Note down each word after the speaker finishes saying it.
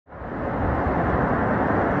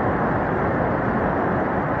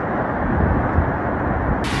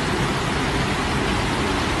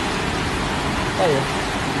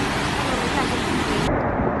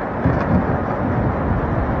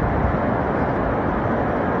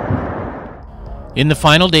In the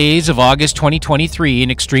final days of August 2023,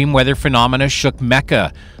 an extreme weather phenomena shook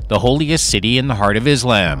Mecca, the holiest city in the heart of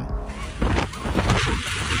Islam.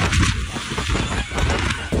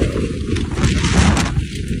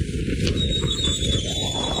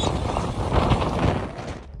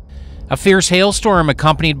 A fierce hailstorm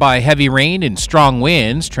accompanied by heavy rain and strong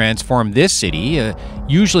winds transformed this city,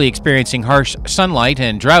 usually experiencing harsh sunlight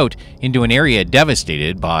and drought, into an area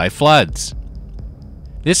devastated by floods.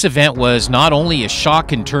 This event was not only a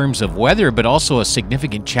shock in terms of weather, but also a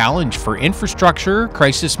significant challenge for infrastructure,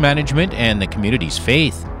 crisis management, and the community's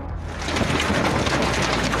faith.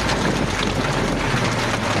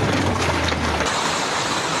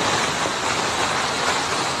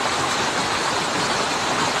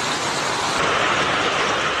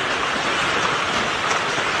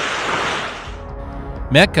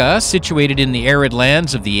 Mecca, situated in the arid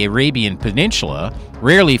lands of the Arabian Peninsula,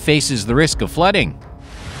 rarely faces the risk of flooding.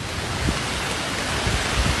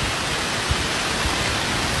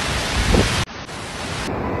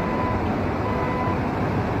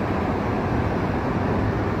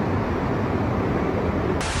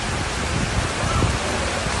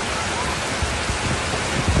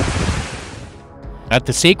 At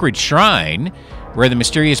the sacred shrine, where the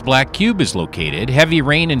mysterious black cube is located, heavy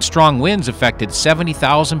rain and strong winds affected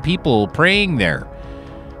 70,000 people praying there.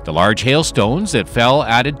 The large hailstones that fell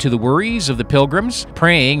added to the worries of the pilgrims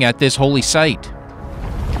praying at this holy site.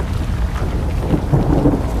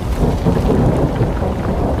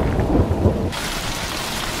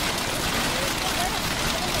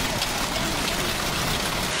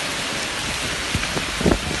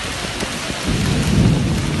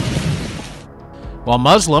 While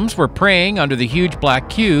Muslims were praying under the huge black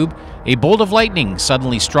cube, a bolt of lightning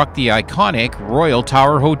suddenly struck the iconic Royal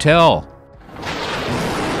Tower Hotel.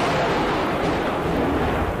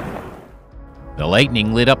 The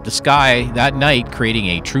lightning lit up the sky that night, creating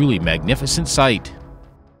a truly magnificent sight.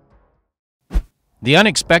 The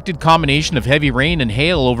unexpected combination of heavy rain and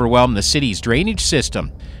hail overwhelmed the city's drainage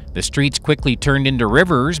system. The streets quickly turned into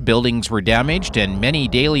rivers, buildings were damaged, and many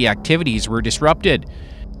daily activities were disrupted.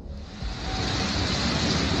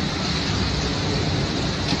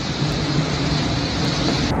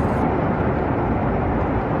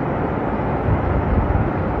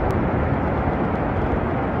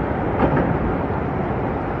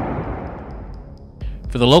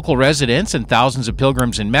 For the local residents and thousands of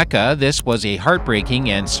pilgrims in Mecca, this was a heartbreaking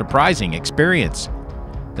and surprising experience.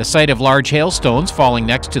 The sight of large hailstones falling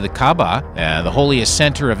next to the Kaaba, the holiest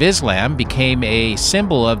center of Islam, became a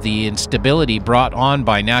symbol of the instability brought on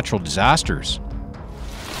by natural disasters.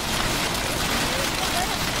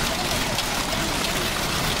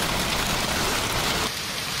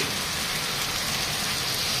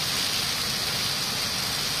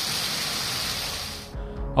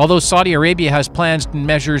 Although Saudi Arabia has plans and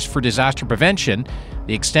measures for disaster prevention,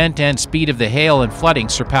 the extent and speed of the hail and flooding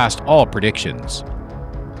surpassed all predictions.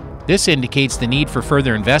 This indicates the need for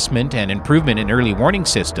further investment and improvement in early warning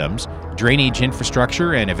systems, drainage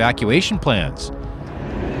infrastructure, and evacuation plans.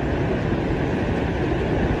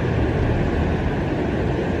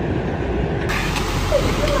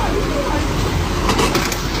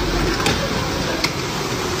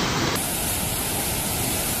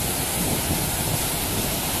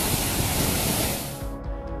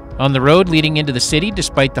 On the road leading into the city,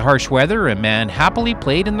 despite the harsh weather, a man happily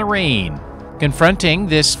played in the rain. Confronting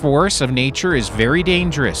this force of nature is very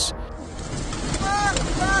dangerous.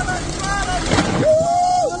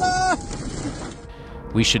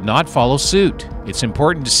 We should not follow suit. It's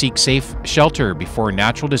important to seek safe shelter before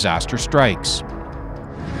natural disaster strikes.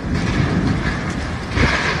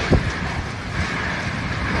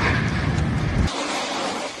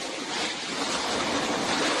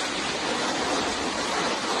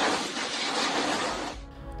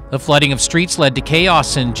 The flooding of streets led to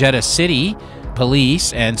chaos in Jeddah City.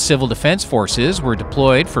 Police and civil defense forces were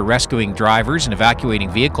deployed for rescuing drivers and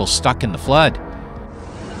evacuating vehicles stuck in the flood.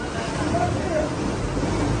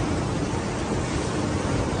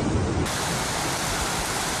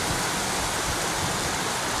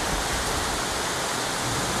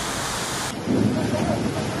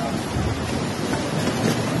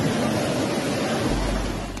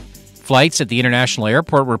 Flights at the international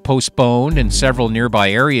airport were postponed, and several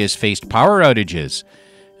nearby areas faced power outages.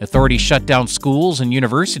 Authorities shut down schools and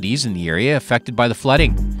universities in the area affected by the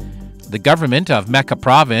flooding. The government of Mecca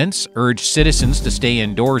province urged citizens to stay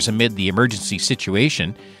indoors amid the emergency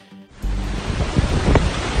situation.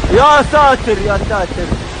 Ya satir, ya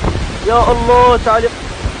satir. Ya Allah Ta'ala.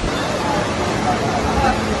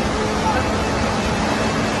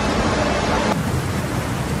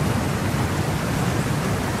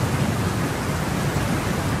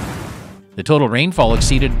 The total rainfall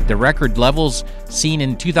exceeded the record levels seen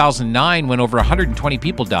in 2009 when over 120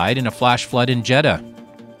 people died in a flash flood in Jeddah.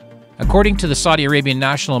 According to the Saudi Arabian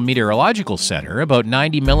National Meteorological Center, about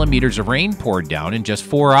 90 millimeters of rain poured down in just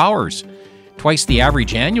 4 hours, twice the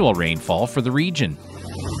average annual rainfall for the region.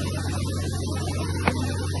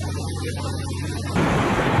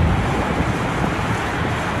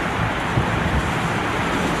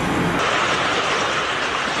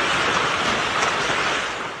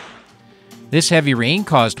 This heavy rain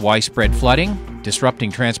caused widespread flooding,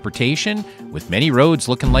 disrupting transportation, with many roads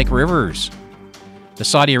looking like rivers. The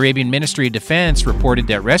Saudi Arabian Ministry of Defense reported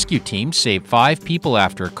that rescue teams saved 5 people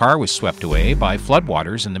after a car was swept away by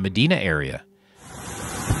floodwaters in the Medina area.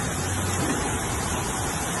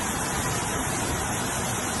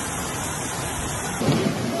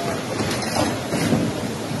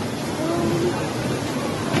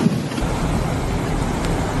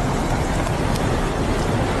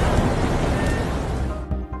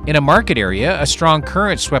 In a market area, a strong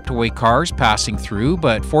current swept away cars passing through,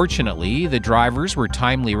 but fortunately, the drivers were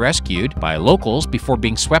timely rescued by locals before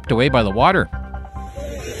being swept away by the water.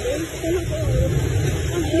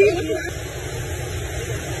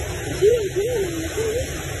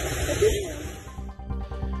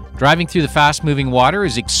 Driving through the fast-moving water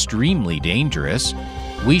is extremely dangerous.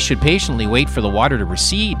 We should patiently wait for the water to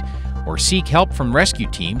recede or seek help from rescue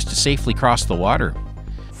teams to safely cross the water.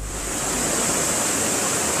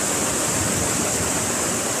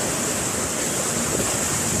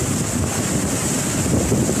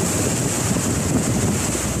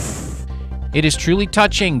 It is truly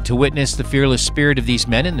touching to witness the fearless spirit of these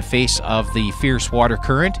men in the face of the fierce water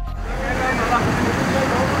current.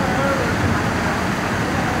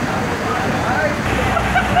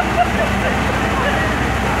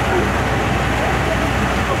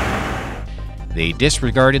 They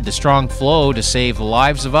disregarded the strong flow to save the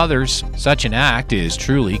lives of others. Such an act is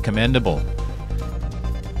truly commendable.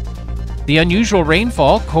 The unusual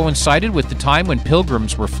rainfall coincided with the time when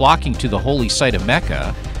pilgrims were flocking to the holy site of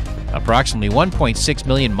Mecca. Approximately 1.6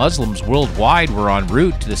 million Muslims worldwide were en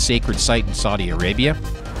route to the sacred site in Saudi Arabia.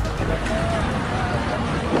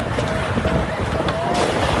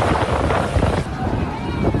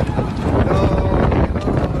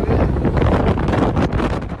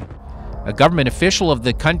 A government official of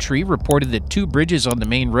the country reported that 2 bridges on the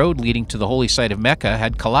main road leading to the holy site of Mecca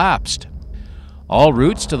had collapsed. All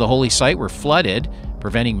routes to the holy site were flooded,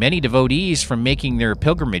 preventing many devotees from making their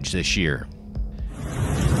pilgrimage this year.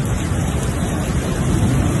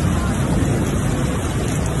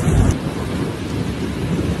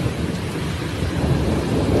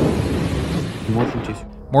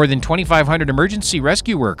 More than 2,500 emergency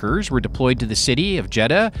rescue workers were deployed to the city of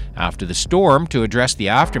Jeddah after the storm to address the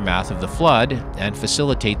aftermath of the flood and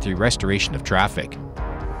facilitate the restoration of traffic.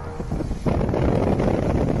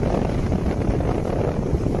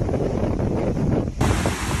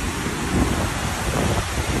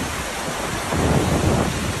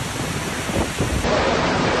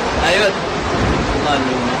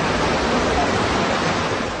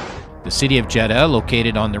 The city of Jeddah,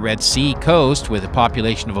 located on the Red Sea coast with a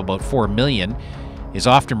population of about 4 million, is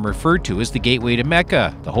often referred to as the gateway to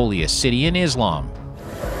Mecca, the holiest city in Islam.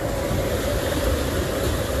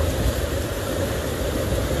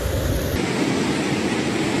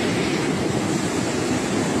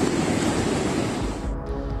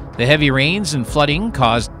 The heavy rains and flooding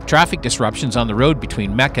caused traffic disruptions on the road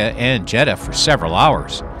between Mecca and Jeddah for several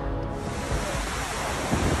hours.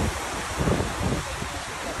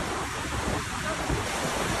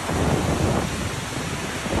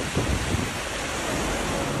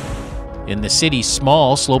 In the city's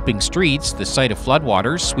small, sloping streets, the sight of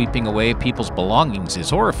floodwaters sweeping away people's belongings is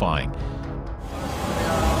horrifying.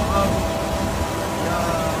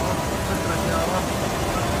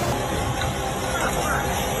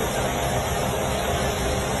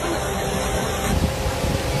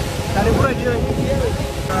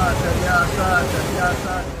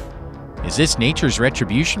 Is this nature's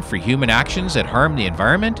retribution for human actions that harm the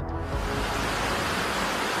environment?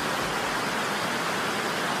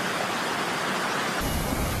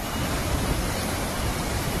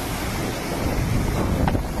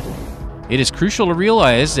 It is crucial to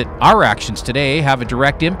realize that our actions today have a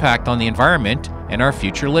direct impact on the environment and our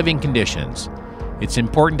future living conditions. It's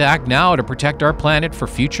important to act now to protect our planet for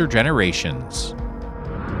future generations.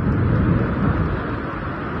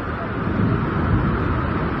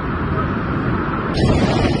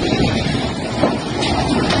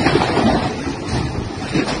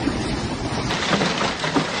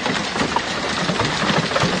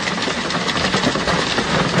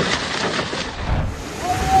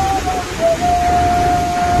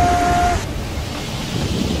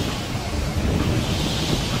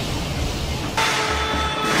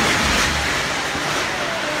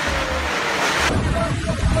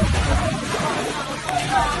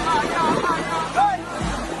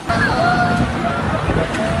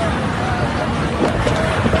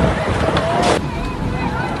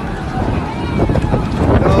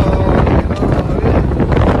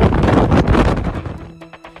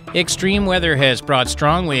 Extreme weather has brought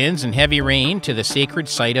strong winds and heavy rain to the sacred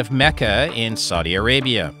site of Mecca in Saudi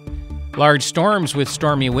Arabia. Large storms with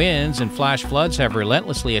stormy winds and flash floods have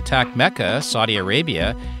relentlessly attacked Mecca, Saudi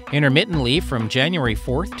Arabia, intermittently from January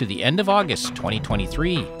 4th to the end of August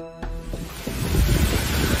 2023.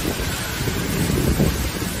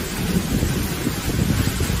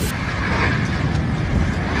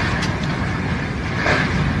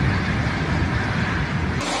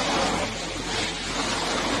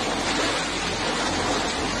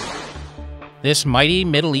 This mighty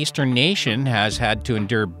Middle Eastern nation has had to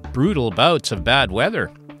endure brutal bouts of bad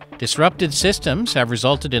weather. Disrupted systems have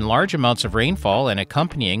resulted in large amounts of rainfall and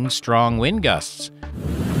accompanying strong wind gusts.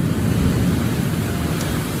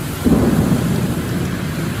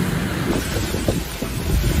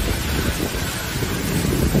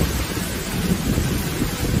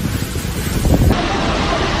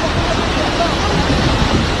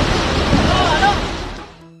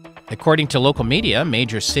 According to local media,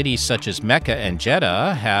 major cities such as Mecca and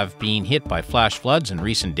Jeddah have been hit by flash floods in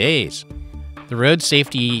recent days. The Road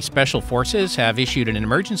Safety Special Forces have issued an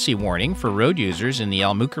emergency warning for road users in the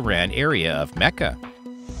Al Mukarram area of Mecca.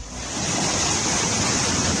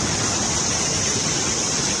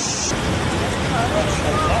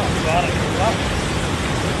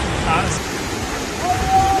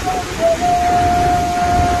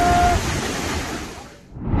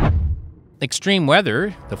 Extreme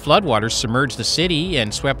weather, the floodwaters submerged the city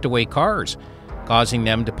and swept away cars, causing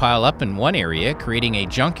them to pile up in one area, creating a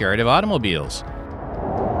junkyard of automobiles.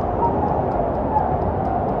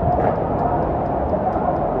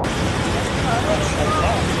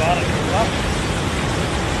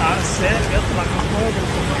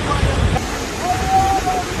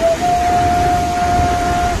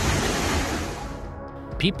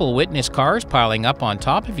 People witnessed cars piling up on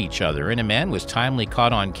top of each other, and a man was timely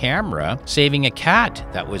caught on camera saving a cat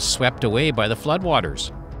that was swept away by the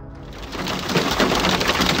floodwaters.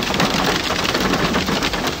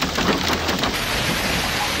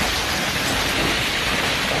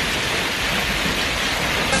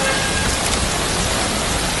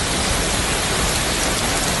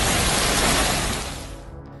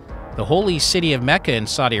 The holy city of Mecca in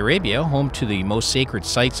Saudi Arabia, home to the most sacred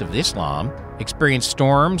sites of Islam, experienced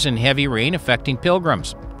storms and heavy rain affecting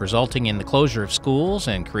pilgrims, resulting in the closure of schools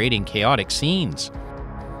and creating chaotic scenes.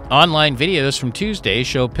 Online videos from Tuesday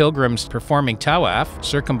show pilgrims performing tawaf,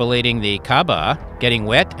 circumambulating the Kaaba, getting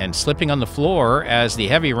wet and slipping on the floor as the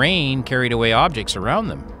heavy rain carried away objects around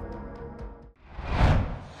them.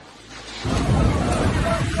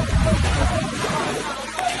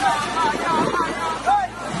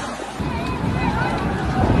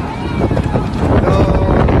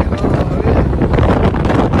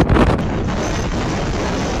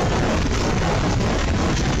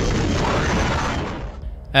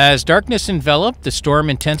 As darkness enveloped, the storm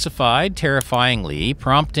intensified terrifyingly,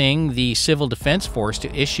 prompting the Civil Defense Force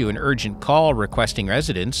to issue an urgent call requesting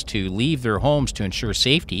residents to leave their homes to ensure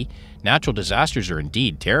safety. Natural disasters are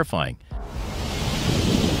indeed terrifying.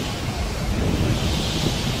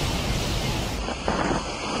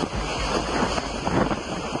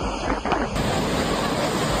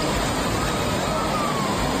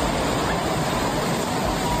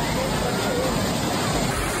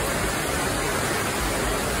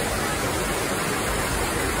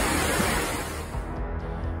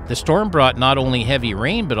 The storm brought not only heavy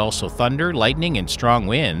rain, but also thunder, lightning, and strong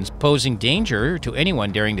winds, posing danger to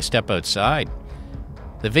anyone daring to step outside.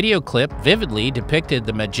 The video clip vividly depicted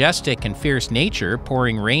the majestic and fierce nature,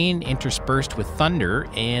 pouring rain interspersed with thunder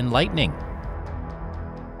and lightning.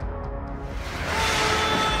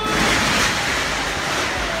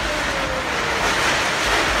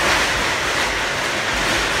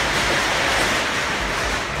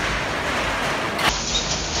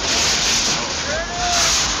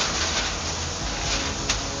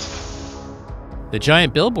 The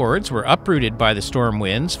giant billboards were uprooted by the storm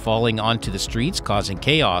winds, falling onto the streets, causing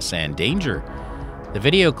chaos and danger. The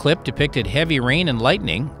video clip depicted heavy rain and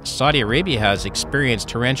lightning. Saudi Arabia has experienced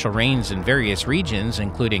torrential rains in various regions,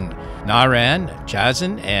 including Nahran,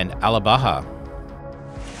 Jazan, and Al-Abaha.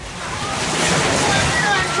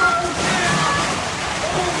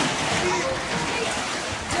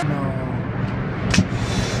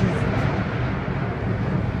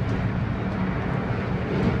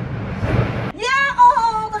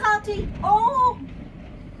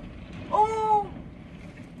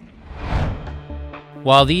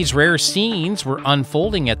 While these rare scenes were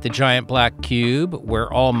unfolding at the giant black cube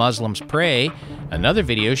where all Muslims pray, another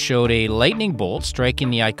video showed a lightning bolt striking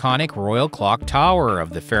the iconic royal clock tower of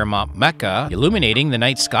the Fairmont Mecca, illuminating the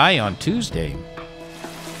night sky on Tuesday.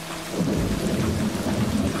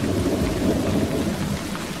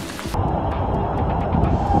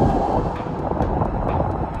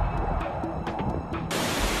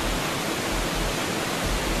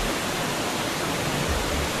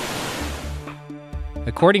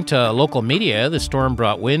 According to local media, the storm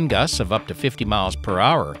brought wind gusts of up to 50 miles per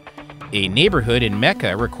hour. A neighborhood in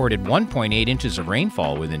Mecca recorded 1.8 inches of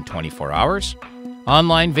rainfall within 24 hours.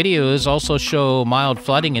 Online videos also show mild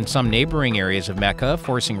flooding in some neighboring areas of Mecca,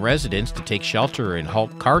 forcing residents to take shelter and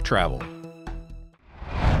halt car travel.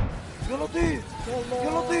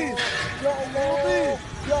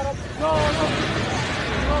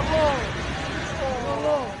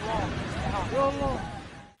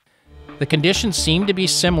 The conditions seem to be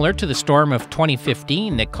similar to the storm of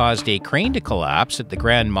 2015 that caused a crane to collapse at the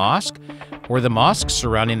Grand Mosque or the mosques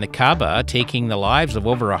surrounding the Kaaba, taking the lives of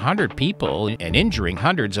over 100 people and injuring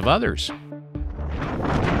hundreds of others.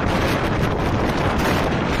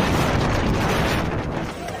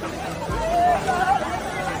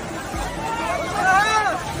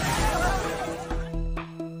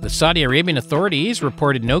 The Saudi Arabian authorities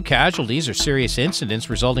reported no casualties or serious incidents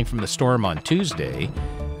resulting from the storm on Tuesday.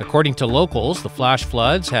 According to locals, the flash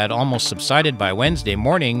floods had almost subsided by Wednesday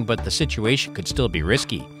morning, but the situation could still be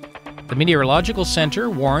risky. The Meteorological Center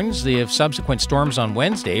warns of subsequent storms on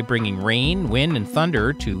Wednesday, bringing rain, wind, and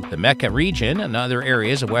thunder to the Mecca region and other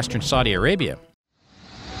areas of western Saudi Arabia.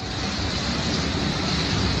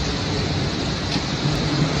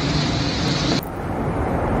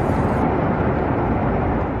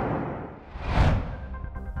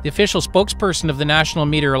 The official spokesperson of the National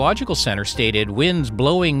Meteorological Center stated winds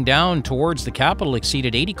blowing down towards the capital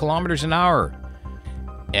exceeded 80 kilometers an hour.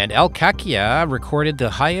 And El Kakia recorded the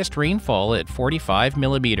highest rainfall at 45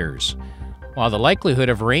 millimeters, while the likelihood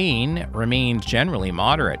of rain remains generally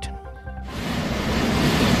moderate.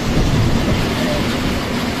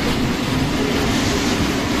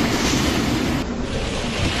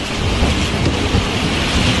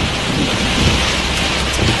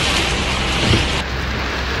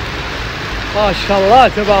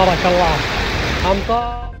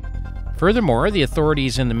 Furthermore, the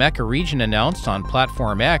authorities in the Mecca region announced on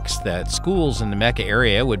Platform X that schools in the Mecca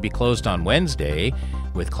area would be closed on Wednesday,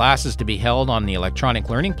 with classes to be held on the electronic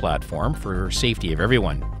learning platform for safety of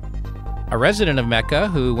everyone. A resident of Mecca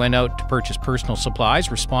who went out to purchase personal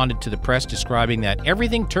supplies responded to the press describing that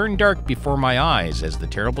everything turned dark before my eyes as the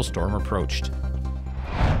terrible storm approached.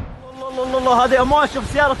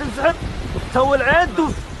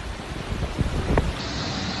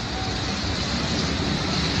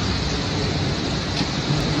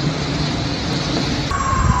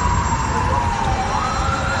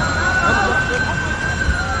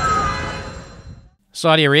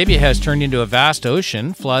 Saudi Arabia has turned into a vast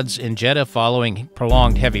ocean, floods in Jeddah following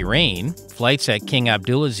prolonged heavy rain. Flights at King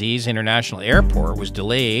Abdulaziz International Airport was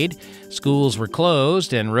delayed, schools were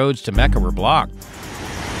closed, and roads to Mecca were blocked.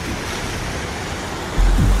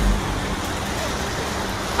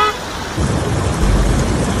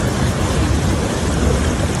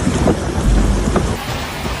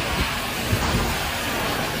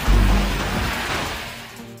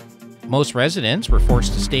 Most residents were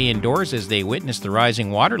forced to stay indoors as they witnessed the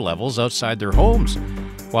rising water levels outside their homes,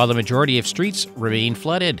 while the majority of streets remain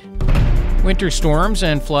flooded. Winter storms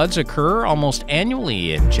and floods occur almost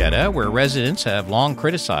annually in Jeddah, where residents have long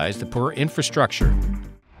criticized the poor infrastructure.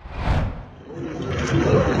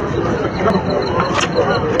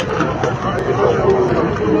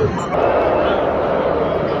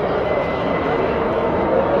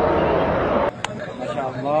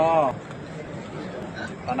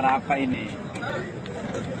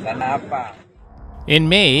 In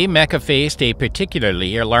May, Mecca faced a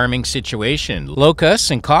particularly alarming situation.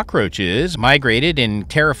 Locusts and cockroaches migrated in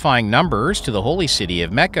terrifying numbers to the holy city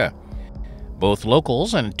of Mecca. Both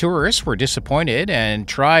locals and tourists were disappointed and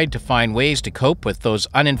tried to find ways to cope with those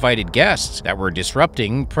uninvited guests that were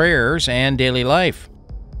disrupting prayers and daily life.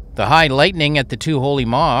 The high lightning at the two holy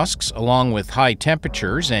mosques, along with high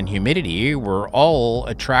temperatures and humidity, were all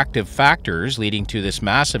attractive factors leading to this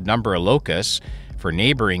massive number of locusts for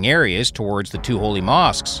neighboring areas towards the two holy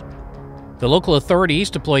mosques. The local authorities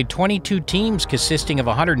deployed 22 teams consisting of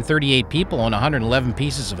 138 people and 111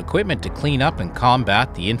 pieces of equipment to clean up and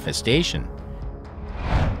combat the infestation.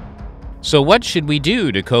 So what should we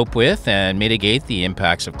do to cope with and mitigate the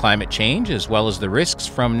impacts of climate change as well as the risks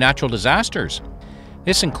from natural disasters?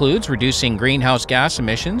 This includes reducing greenhouse gas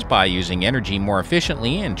emissions by using energy more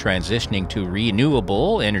efficiently and transitioning to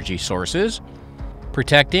renewable energy sources.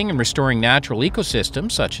 Protecting and restoring natural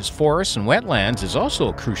ecosystems such as forests and wetlands is also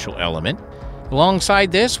a crucial element.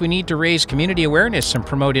 Alongside this, we need to raise community awareness and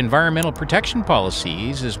promote environmental protection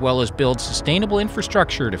policies, as well as build sustainable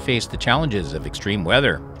infrastructure to face the challenges of extreme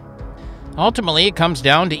weather. Ultimately, it comes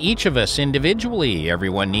down to each of us individually.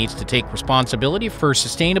 Everyone needs to take responsibility for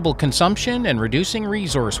sustainable consumption and reducing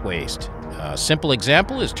resource waste. A simple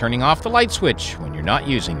example is turning off the light switch when you're not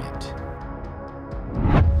using it.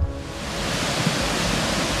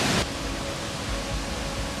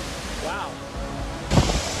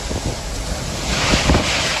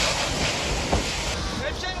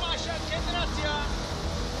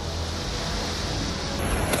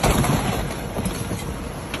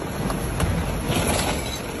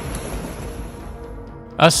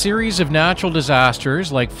 A series of natural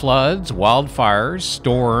disasters like floods, wildfires,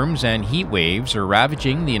 storms, and heat waves are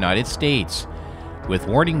ravaging the United States, with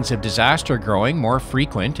warnings of disaster growing more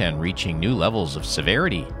frequent and reaching new levels of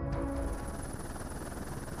severity.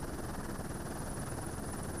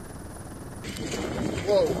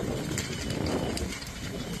 Whoa.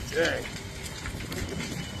 Dang.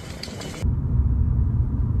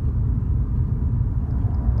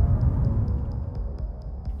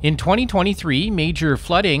 In 2023, major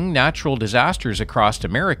flooding natural disasters across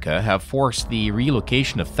America have forced the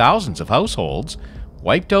relocation of thousands of households,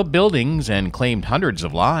 wiped out buildings, and claimed hundreds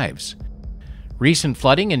of lives. Recent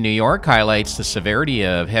flooding in New York highlights the severity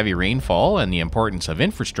of heavy rainfall and the importance of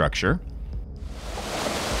infrastructure.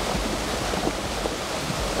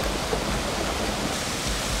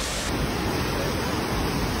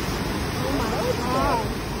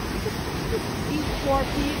 These poor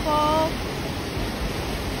people.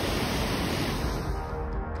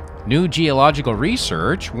 New geological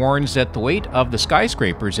research warns that the weight of the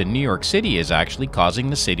skyscrapers in New York City is actually causing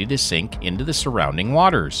the city to sink into the surrounding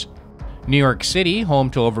waters. New York City, home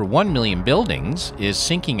to over 1 million buildings, is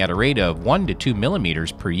sinking at a rate of 1 to 2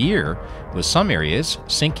 millimeters per year, with some areas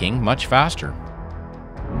sinking much faster.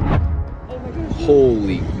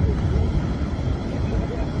 Holy.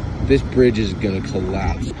 This bridge is gonna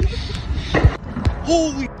collapse.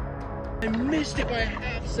 Holy. I missed it by a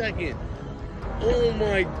half second.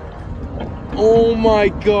 Oh my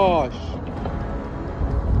gosh.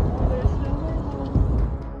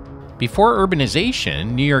 Before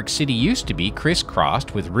urbanization, New York City used to be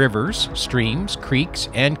crisscrossed with rivers, streams, creeks,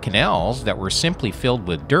 and canals that were simply filled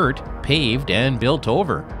with dirt, paved, and built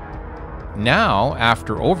over. Now,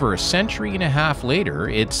 after over a century and a half later,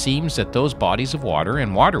 it seems that those bodies of water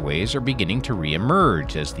and waterways are beginning to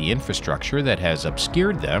re-emerge as the infrastructure that has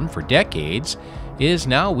obscured them for decades is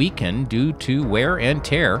now weakened due to wear and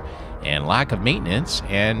tear and lack of maintenance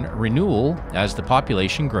and renewal as the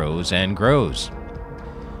population grows and grows.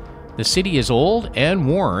 The city is old and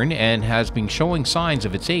worn and has been showing signs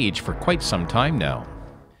of its age for quite some time now.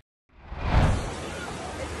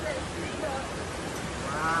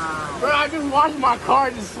 Bro, I just watched my car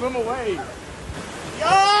just swim away.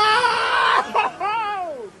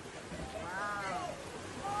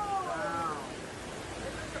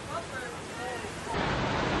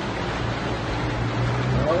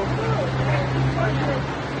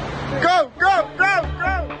 Go, go, go,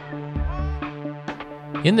 go!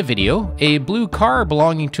 In the video, a blue car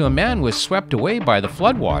belonging to a man was swept away by the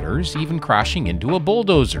floodwaters, even crashing into a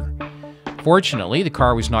bulldozer. Fortunately, the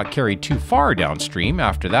car was not carried too far downstream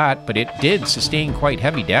after that, but it did sustain quite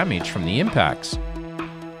heavy damage from the impacts.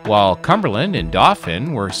 While Cumberland and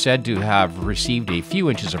Dauphin were said to have received a few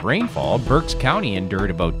inches of rainfall, Berks County endured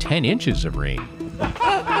about 10 inches of rain.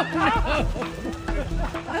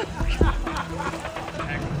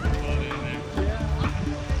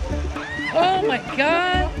 Oh my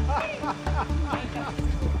God.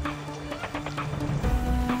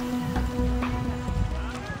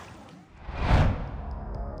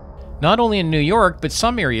 Not only in New York, but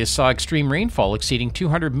some areas saw extreme rainfall exceeding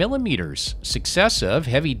 200 millimeters. Successive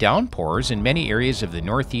heavy downpours in many areas of the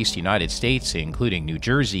northeast United States, including New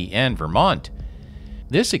Jersey and Vermont.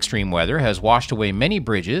 This extreme weather has washed away many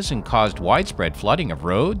bridges and caused widespread flooding of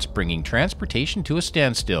roads, bringing transportation to a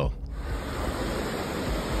standstill.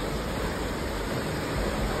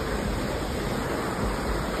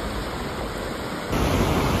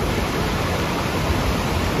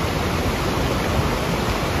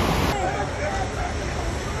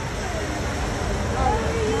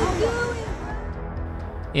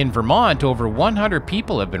 In Vermont, over 100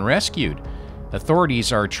 people have been rescued.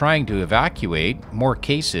 Authorities are trying to evacuate more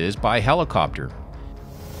cases by helicopter.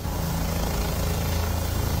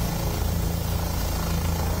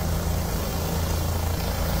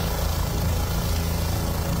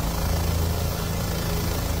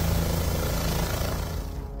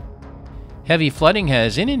 Heavy flooding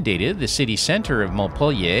has inundated the city center of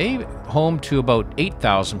Montpellier, home to about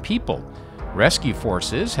 8,000 people. Rescue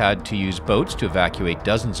forces had to use boats to evacuate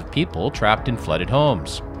dozens of people trapped in flooded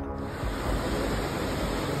homes.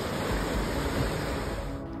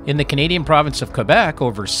 In the Canadian province of Quebec,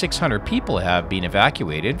 over 600 people have been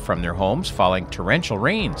evacuated from their homes following torrential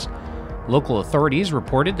rains. Local authorities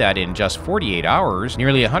reported that in just 48 hours,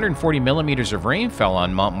 nearly 140 millimeters of rain fell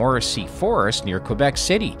on Montmorency Forest near Quebec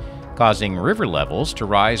City, causing river levels to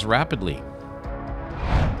rise rapidly.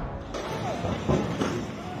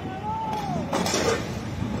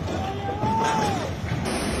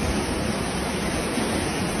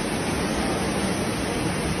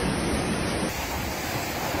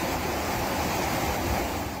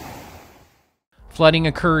 Flooding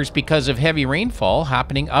occurs because of heavy rainfall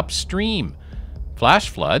happening upstream. Flash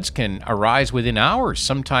floods can arise within hours,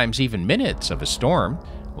 sometimes even minutes, of a storm.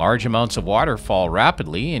 Large amounts of water fall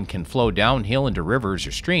rapidly and can flow downhill into rivers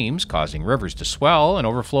or streams, causing rivers to swell and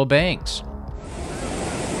overflow banks.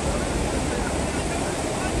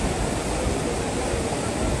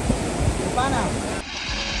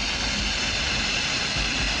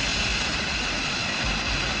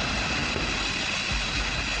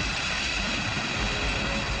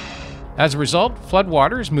 As a result,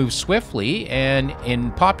 floodwaters move swiftly and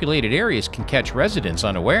in populated areas can catch residents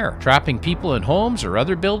unaware, trapping people in homes or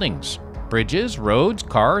other buildings. Bridges, roads,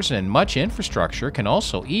 cars, and much infrastructure can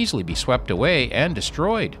also easily be swept away and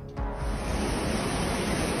destroyed.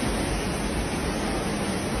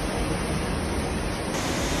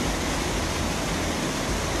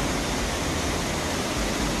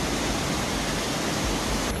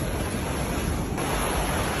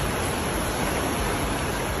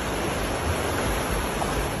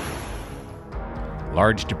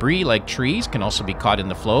 Large debris like trees can also be caught in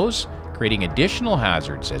the flows, creating additional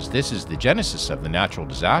hazards, as this is the genesis of the natural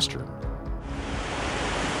disaster.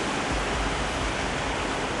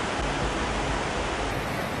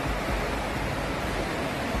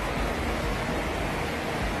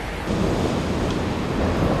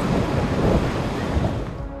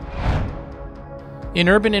 In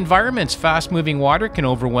urban environments, fast-moving water can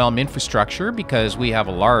overwhelm infrastructure because we have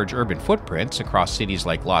a large urban footprints across cities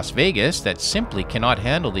like Las Vegas that simply cannot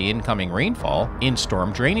handle the incoming rainfall in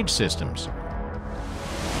storm drainage systems.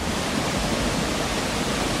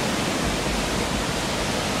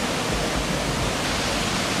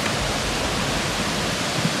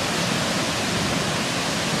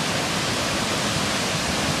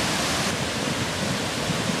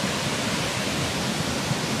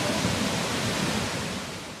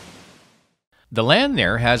 The land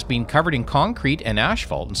there has been covered in concrete and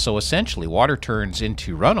asphalt, and so essentially water turns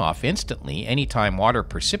into runoff instantly. Anytime water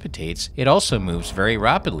precipitates, it also moves very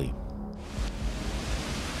rapidly.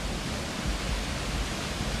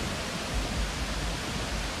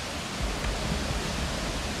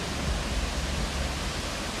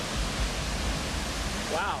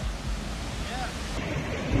 Wow.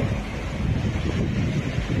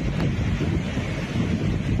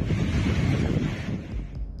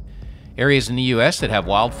 Areas in the U.S. that have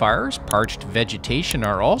wildfires, parched vegetation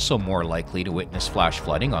are also more likely to witness flash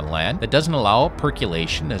flooding on land that doesn't allow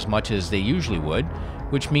percolation as much as they usually would,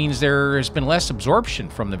 which means there has been less absorption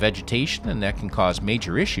from the vegetation, and that can cause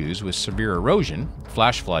major issues with severe erosion,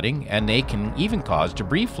 flash flooding, and they can even cause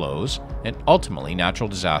debris flows and ultimately natural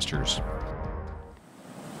disasters.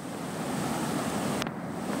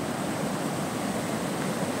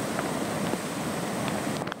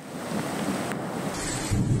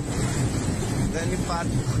 Δεν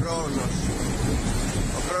υπάρχει χρόνος.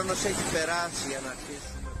 Ο χρόνος έχει περάσει για να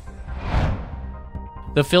αρχίσουμε.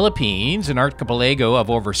 The Philippines, an archipelago of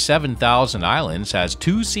over 7,000 islands, has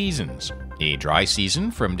two seasons: a dry season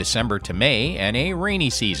from December to May and a rainy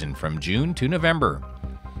season from June to November.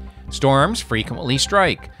 Storms frequently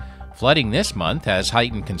strike. Flooding this month has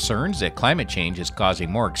heightened concerns that climate change is causing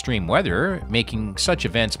more extreme weather, making such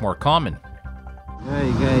events more common.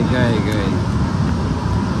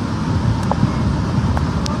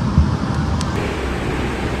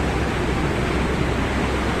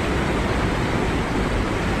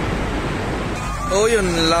 Oh, yun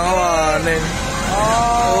lang awanin.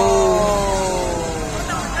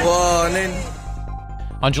 Awanin.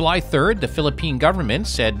 On July 3rd, the Philippine government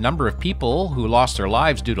said number of people who lost their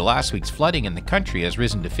lives due to last week's flooding in the country has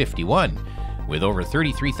risen to 51, with over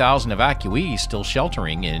 33,000 evacuees still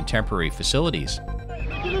sheltering in temporary facilities.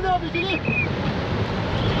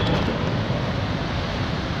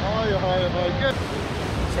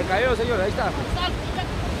 Se cayó, señor, ahí está.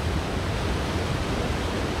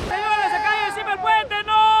 ¡Señores, se cae encima el puente!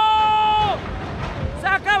 ¡No! ¡Se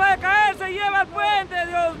acaba de caer! ¡Se lleva el puente!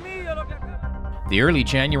 ¡Dios mío! Lo que acaba... The early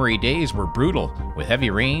January days were brutal, with heavy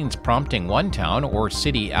rains prompting one town or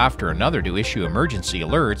city after another to issue emergency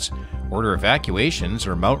alerts, order evacuations,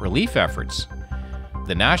 or mount relief efforts.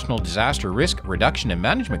 The National Disaster Risk Reduction and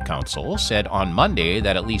Management Council said on Monday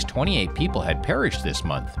that at least 28 people had perished this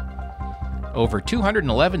month. Over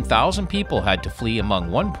 211,000 people had to flee among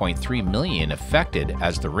 1.3 million affected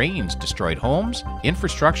as the rains destroyed homes,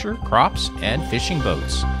 infrastructure, crops, and fishing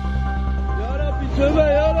boats.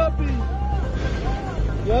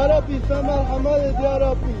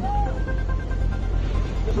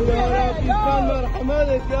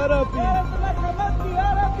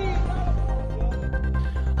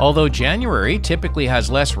 Although January typically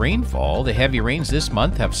has less rainfall, the heavy rains this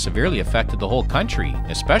month have severely affected the whole country,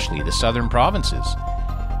 especially the southern provinces.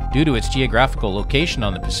 Due to its geographical location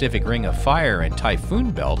on the Pacific Ring of Fire and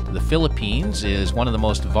Typhoon Belt, the Philippines is one of the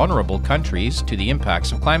most vulnerable countries to the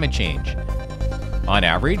impacts of climate change. On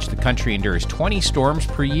average, the country endures 20 storms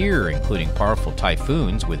per year, including powerful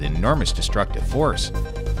typhoons with enormous destructive force.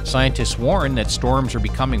 Scientists warn that storms are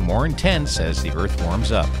becoming more intense as the Earth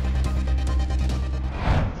warms up.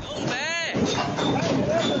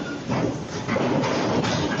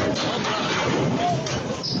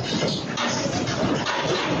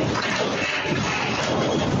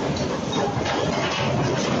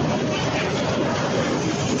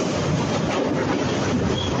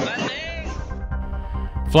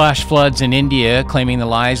 Flash floods in India claiming the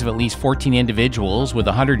lives of at least 14 individuals, with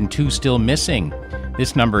 102 still missing.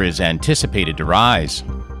 This number is anticipated to rise.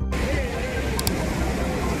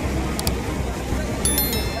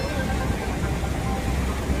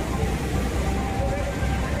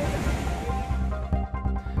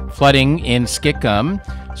 Flooding in Sikkim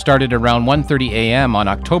started around 1:30 a.m. on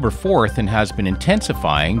October 4th and has been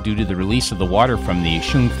intensifying due to the release of the water from the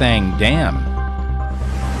Chungthang Dam.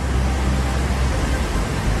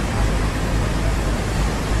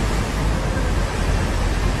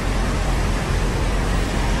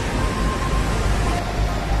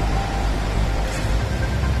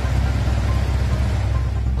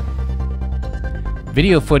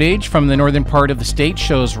 Video footage from the northern part of the state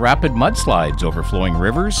shows rapid mudslides overflowing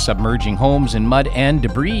rivers, submerging homes in mud and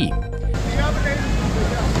debris.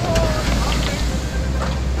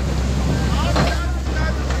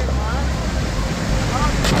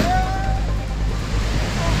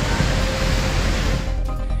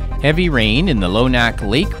 Heavy rain in the Lonak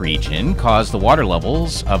Lake region caused the water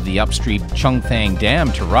levels of the upstream Chungthang Dam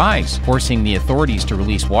to rise, forcing the authorities to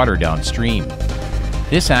release water downstream.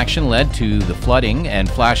 This action led to the flooding and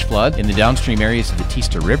flash flood in the downstream areas of the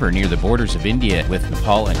Teesta River near the borders of India with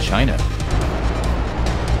Nepal and China.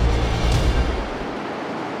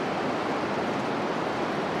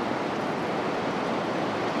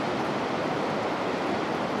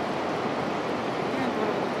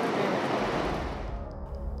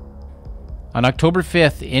 On October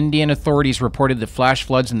 5th, Indian authorities reported that flash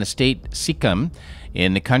floods in the state Sikkim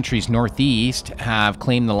in the country's northeast have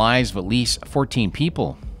claimed the lives of at least 14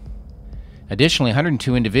 people. Additionally,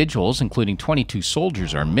 102 individuals, including 22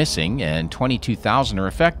 soldiers, are missing and 22,000 are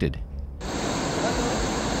affected.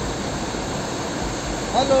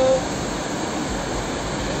 Hello.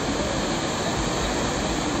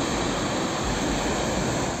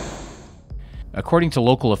 According to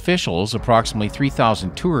local officials, approximately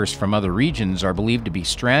 3,000 tourists from other regions are believed to be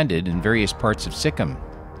stranded in various parts of Sikkim.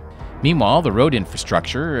 Meanwhile, the road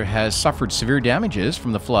infrastructure has suffered severe damages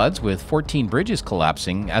from the floods, with 14 bridges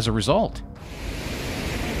collapsing as a result.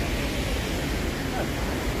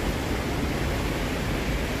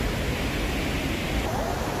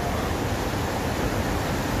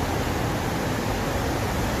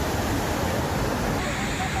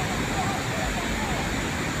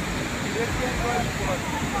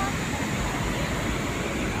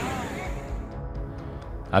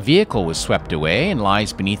 A vehicle was swept away and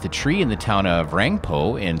lies beneath a tree in the town of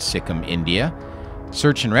Rangpo in Sikkim, India.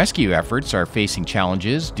 Search and rescue efforts are facing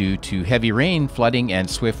challenges due to heavy rain, flooding, and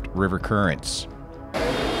swift river currents.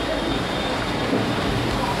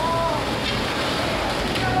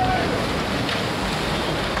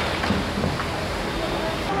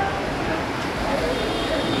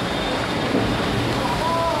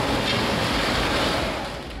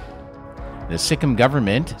 The Sikkim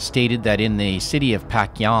government stated that in the city of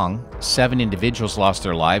Pakyang, 7 individuals lost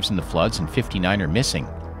their lives in the floods and 59 are missing.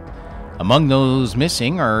 Among those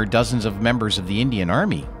missing are dozens of members of the Indian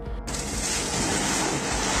Army.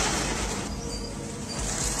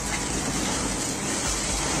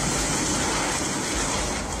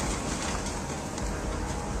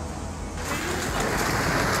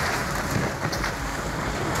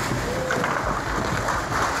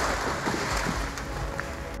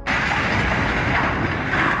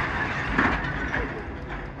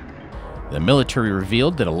 military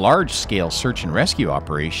revealed that a large-scale search and rescue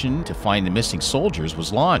operation to find the missing soldiers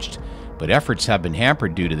was launched, but efforts have been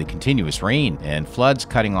hampered due to the continuous rain and floods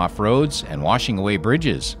cutting off roads and washing away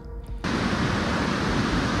bridges.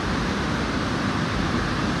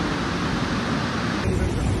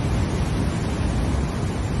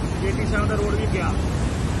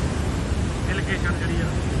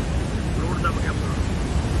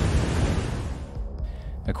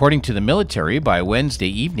 According to the military, by Wednesday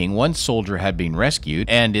evening, one soldier had been rescued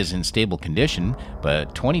and is in stable condition,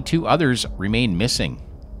 but 22 others remain missing.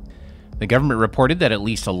 The government reported that at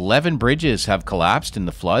least 11 bridges have collapsed in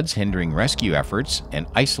the floods, hindering rescue efforts and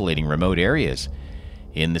isolating remote areas.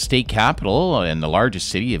 In the state capital and the largest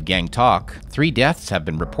city of Gangtok, 3 deaths have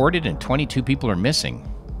been reported and 22 people are missing.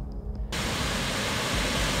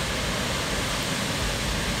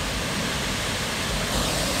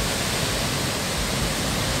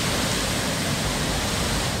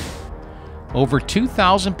 Over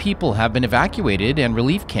 2,000 people have been evacuated and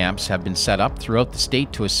relief camps have been set up throughout the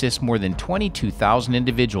state to assist more than 22,000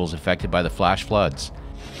 individuals affected by the flash floods.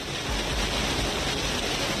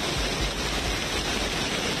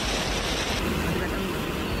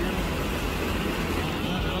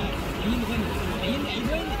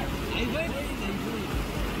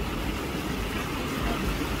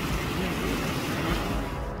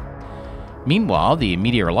 Meanwhile, the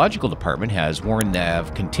meteorological department has warned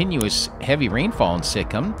of continuous heavy rainfall in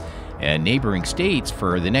Sikkim and neighboring states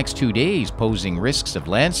for the next 2 days, posing risks of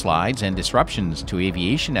landslides and disruptions to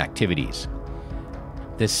aviation activities.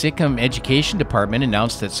 The Sikkim Education Department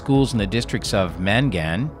announced that schools in the districts of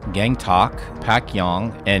Mangan, Gangtok,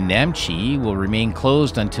 Pakyong, and Namche will remain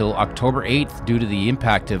closed until October 8th due to the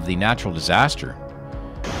impact of the natural disaster.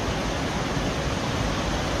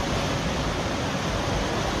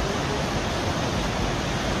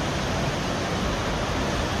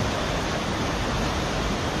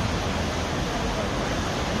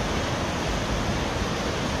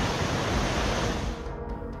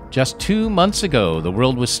 Just 2 months ago, the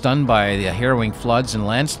world was stunned by the harrowing floods and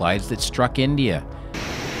landslides that struck India.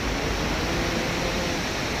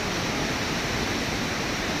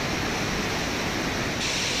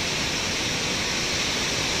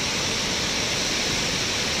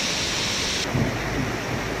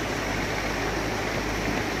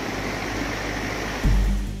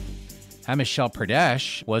 Himachal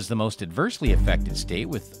Pradesh was the most adversely affected state,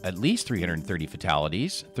 with at least 330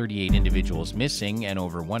 fatalities, 38 individuals missing, and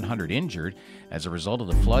over 100 injured as a result of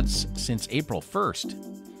the floods since April 1st.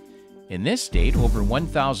 In this state, over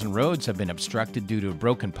 1,000 roads have been obstructed due to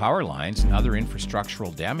broken power lines and other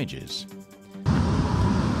infrastructural damages.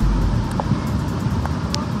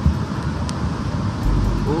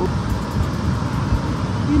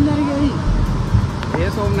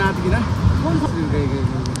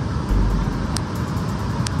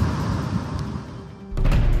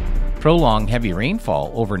 Prolonged heavy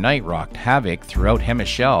rainfall overnight wreaked havoc throughout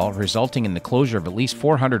Himachal, resulting in the closure of at least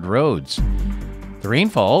 400 roads. The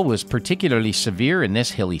rainfall was particularly severe in this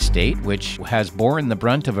hilly state, which has borne the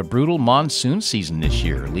brunt of a brutal monsoon season this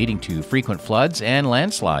year, leading to frequent floods and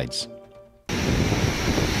landslides.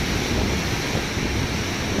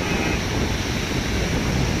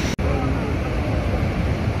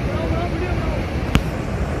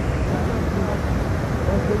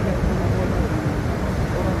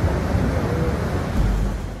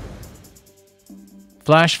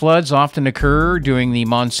 Flash floods often occur during the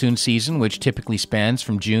monsoon season, which typically spans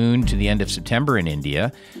from June to the end of September in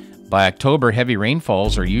India. By October, heavy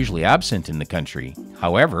rainfalls are usually absent in the country.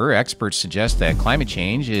 However, experts suggest that climate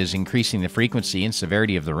change is increasing the frequency and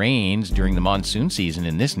severity of the rains during the monsoon season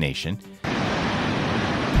in this nation.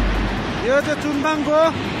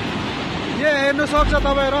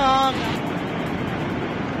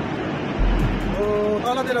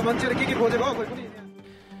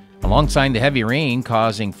 Alongside the heavy rain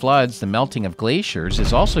causing floods, the melting of glaciers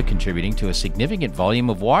is also contributing to a significant volume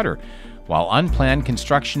of water, while unplanned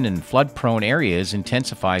construction in flood-prone areas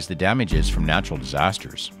intensifies the damages from natural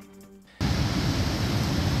disasters.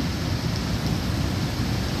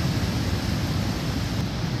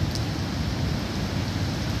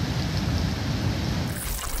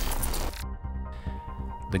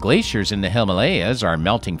 The glaciers in the Himalayas are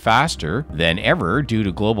melting faster than ever due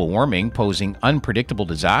to global warming, posing unpredictable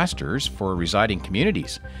disasters for residing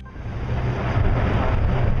communities.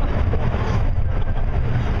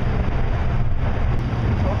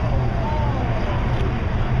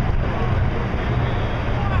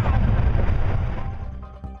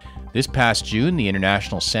 This past June, the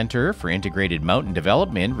International Center for Integrated Mountain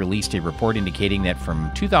Development released a report indicating that from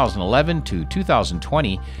 2011 to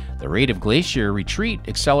 2020, the rate of glacier retreat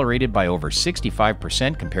accelerated by over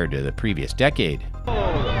 65% compared to the previous decade.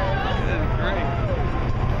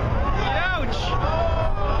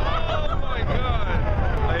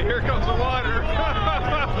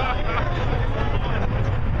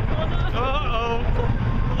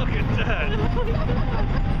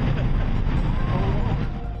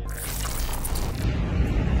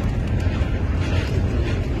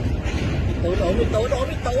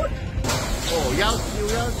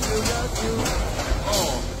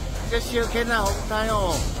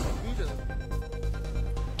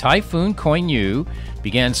 Typhoon Koinyu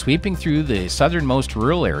began sweeping through the southernmost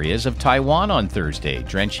rural areas of Taiwan on Thursday,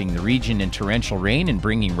 drenching the region in torrential rain and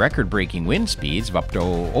bringing record-breaking wind speeds of up to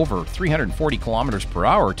over 340 kilometers per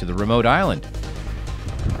hour to the remote island.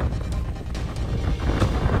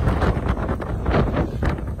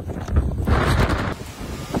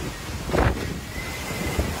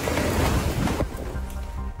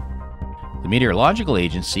 The Meteorological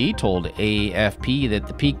Agency told AFP that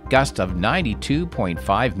the peak gust of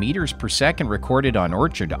 92.5 meters per second recorded on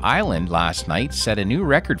Orchard Island last night set a new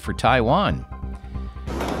record for Taiwan.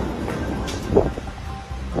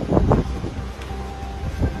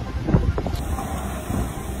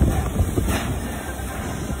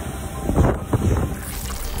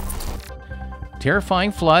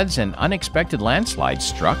 Terrifying floods and unexpected landslides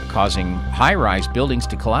struck, causing high-rise buildings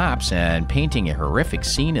to collapse and painting a horrific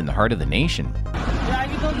scene in the heart of the nation.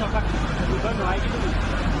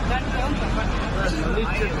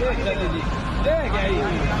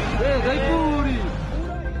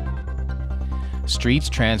 Streets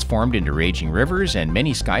transformed into raging rivers and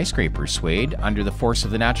many skyscrapers swayed under the force of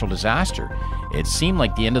the natural disaster. It seemed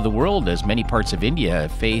like the end of the world as many parts of India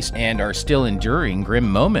have faced and are still enduring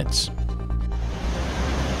grim moments.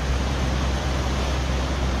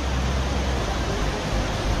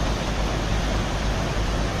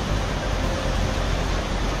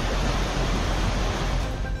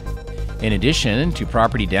 In addition to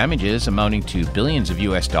property damages amounting to billions of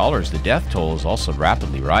US dollars, the death toll is also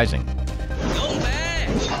rapidly rising.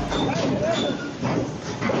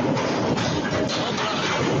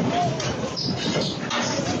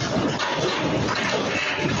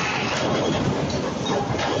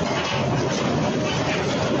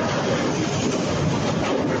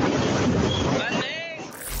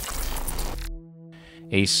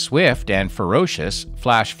 A swift and ferocious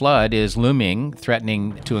flash flood is looming,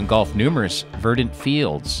 threatening to engulf numerous verdant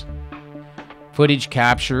fields. Footage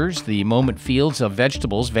captures the moment fields of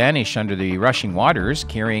vegetables vanish under the rushing waters,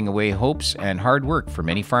 carrying away hopes and hard work for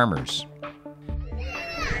many farmers.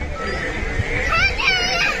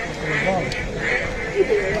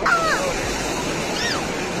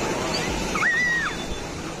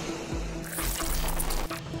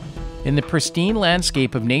 In the pristine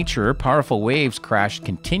landscape of nature, powerful waves crashed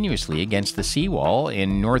continuously against the seawall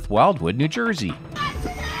in North Wildwood, New Jersey.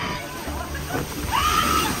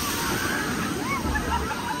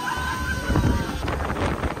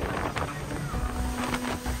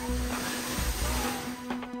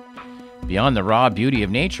 Beyond the raw beauty of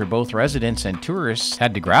nature, both residents and tourists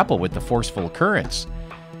had to grapple with the forceful currents.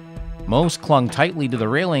 Most clung tightly to the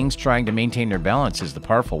railings, trying to maintain their balance as the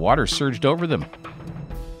powerful water surged over them.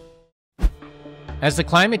 As the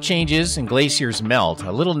climate changes and glaciers melt,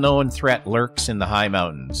 a little-known threat lurks in the high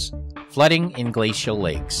mountains: flooding in glacial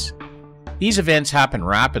lakes. These events happen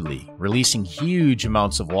rapidly, releasing huge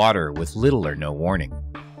amounts of water with little or no warning.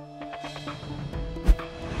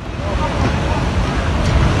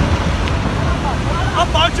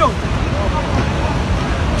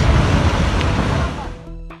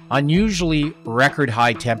 Unusually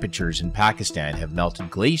record-high temperatures in Pakistan have melted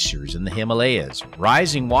glaciers in the Himalayas,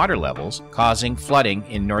 rising water levels causing flooding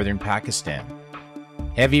in northern Pakistan.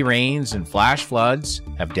 Heavy rains and flash floods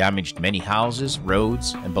have damaged many houses,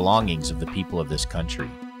 roads, and belongings of the people of this country.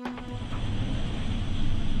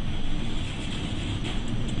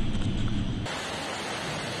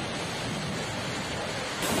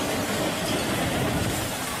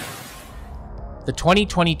 The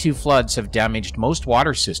 2022 floods have damaged most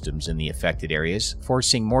water systems in the affected areas,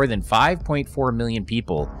 forcing more than 5.4 million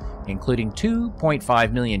people, including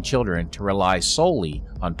 2.5 million children, to rely solely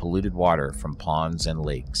on polluted water from ponds and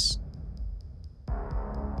lakes.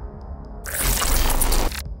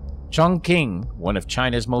 Chongqing, one of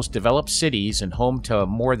China's most developed cities and home to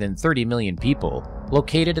more than 30 million people,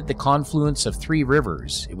 located at the confluence of 3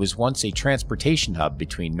 rivers, it was once a transportation hub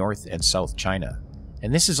between North and South China.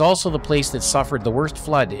 And this is also the place that suffered the worst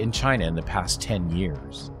flood in China in the past 10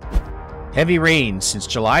 years. Heavy rains since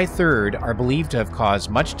July 3rd are believed to have caused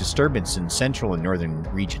much disturbance in central and northern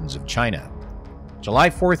regions of China. July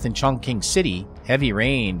 4th in Chongqing City, heavy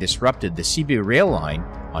rain disrupted the Sibiu rail line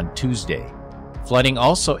on Tuesday. Flooding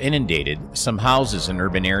also inundated some houses in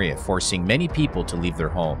urban area, forcing many people to leave their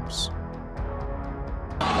homes.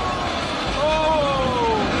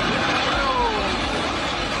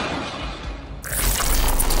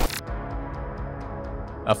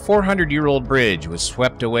 A 400-year-old bridge was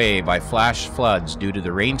swept away by flash floods due to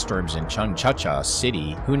the rainstorms in Changchacha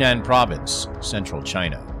City, Hunan Province, central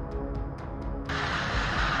China.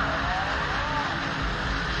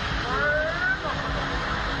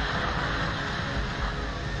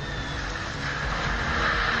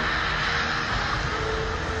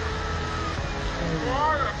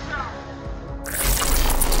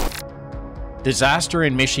 Disaster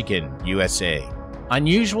in Michigan, USA.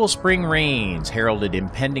 Unusual spring rains heralded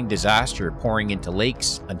impending disaster pouring into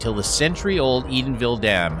lakes until the century-old Edenville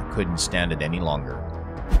Dam couldn't stand it any longer.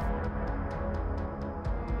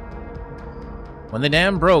 When the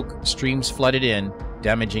dam broke, streams flooded in,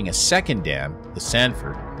 damaging a second dam, the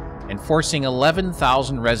Sanford, and forcing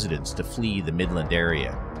 11,000 residents to flee the Midland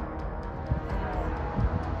area.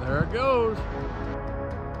 There it goes.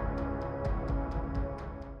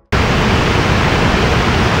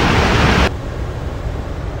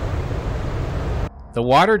 The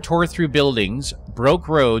water tore through buildings, broke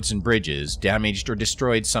roads and bridges, damaged or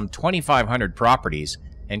destroyed some 2,500 properties,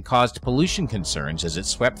 and caused pollution concerns as it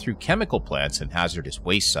swept through chemical plants and hazardous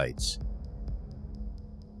waste sites.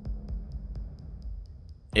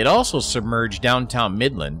 It also submerged downtown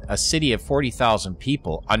Midland, a city of 40,000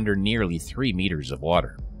 people, under nearly 3 meters of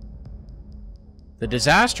water. The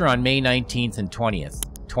disaster on May 19th and 20th,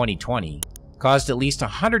 2020, caused at least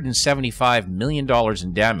 $175 million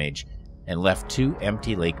in damage and left 2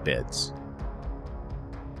 empty lake beds.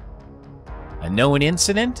 A known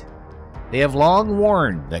incident? They have long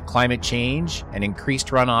warned that climate change and increased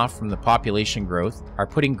runoff from the population growth are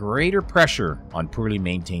putting greater pressure on poorly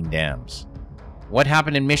maintained dams. What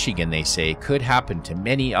happened in Michigan, they say, could happen to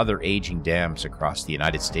many other aging dams across the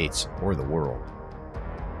United States or the world.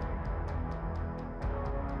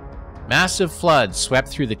 Massive floods swept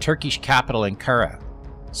through the Turkish capital Ankara.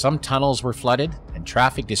 Some tunnels were flooded, and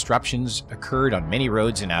traffic disruptions occurred on many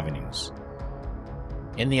roads and avenues.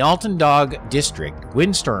 In the Altındağ district,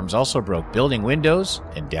 windstorms also broke building windows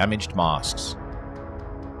and damaged mosques.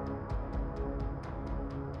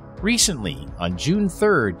 Recently, on June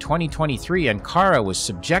 3, 2023, Ankara was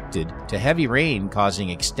subjected to heavy rain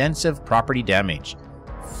causing extensive property damage.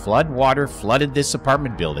 Flood water flooded this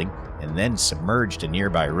apartment building and then submerged a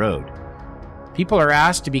nearby road. People are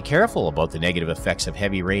asked to be careful about the negative effects of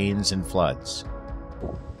heavy rains and floods.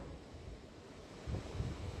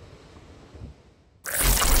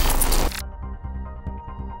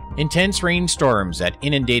 Intense rainstorms that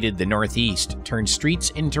inundated the Northeast turned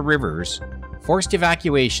streets into rivers, forced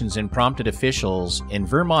evacuations, and prompted officials in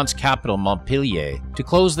Vermont's capital, Montpelier, to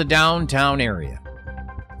close the downtown area.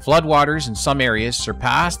 Floodwaters in some areas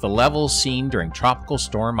surpassed the levels seen during Tropical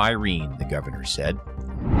Storm Irene, the governor said.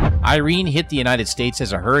 Irene hit the United States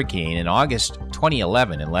as a hurricane in August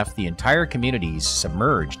 2011 and left the entire communities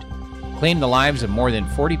submerged, claimed the lives of more than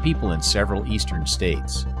 40 people in several eastern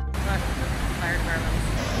states.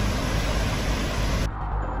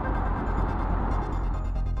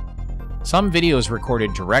 Some videos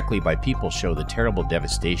recorded directly by people show the terrible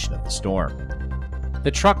devastation of the storm.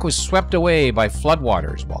 The truck was swept away by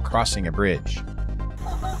floodwaters while crossing a bridge.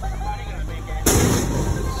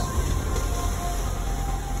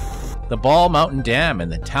 The Ball Mountain Dam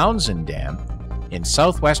and the Townsend Dam in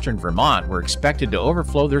southwestern Vermont were expected to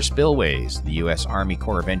overflow their spillways, the U.S. Army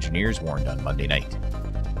Corps of Engineers warned on Monday night.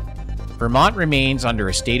 Vermont remains under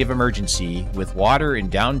a state of emergency, with water in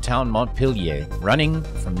downtown Montpelier running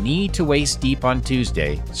from knee to waist deep on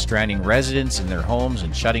Tuesday, stranding residents in their homes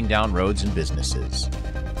and shutting down roads and businesses.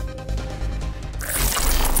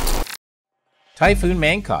 Typhoon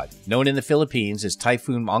Mangkhut, known in the Philippines as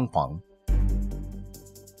Typhoon Mangpang,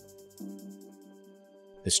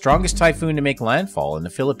 the strongest typhoon to make landfall in the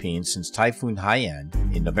Philippines since Typhoon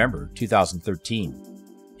Haiyan in November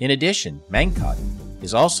 2013. In addition, Mangkhut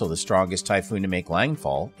is also the strongest typhoon to make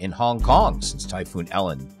landfall in Hong Kong since Typhoon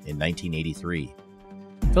Ellen in 1983.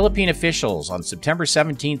 Philippine officials on September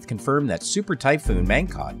 17th confirmed that Super Typhoon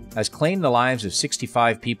Mangkhut has claimed the lives of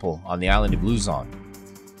 65 people on the island of Luzon.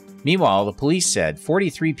 Meanwhile, the police said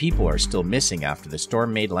 43 people are still missing after the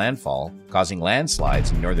storm made landfall, causing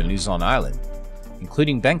landslides in northern Luzon Island,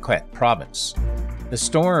 including Benguet Province. The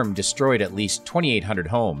storm destroyed at least 2,800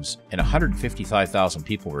 homes, and 155,000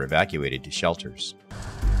 people were evacuated to shelters.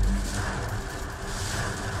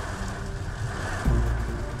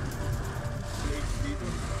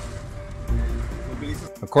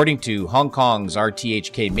 According to Hong Kong's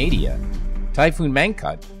RTHK media, Typhoon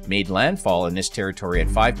Mangkhut made landfall in this territory at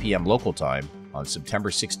 5 p.m. local time on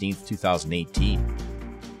September 16, 2018.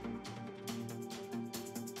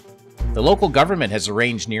 The local government has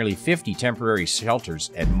arranged nearly 50 temporary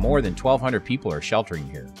shelters and more than 1,200 people are sheltering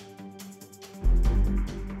here.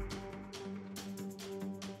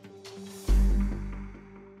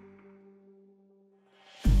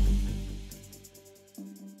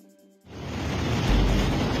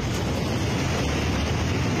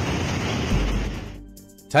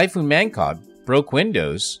 Typhoon Mangkhut broke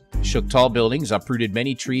windows, shook tall buildings, uprooted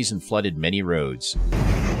many trees, and flooded many roads.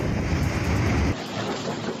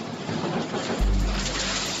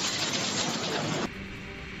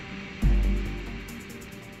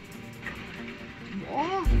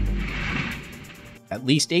 At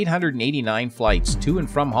least 889 flights to and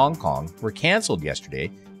from Hong Kong were cancelled yesterday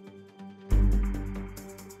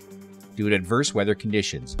due to adverse weather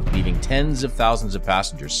conditions, leaving tens of thousands of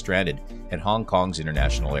passengers stranded at Hong Kong's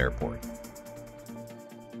international airport.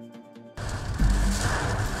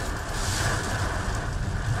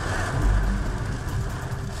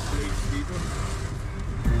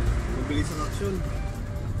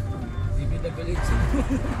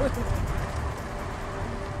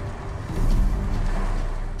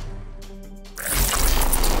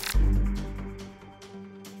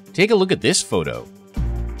 Take a look at this photo.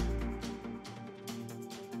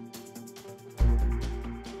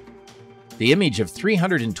 The image of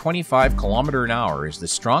 325 km/h is the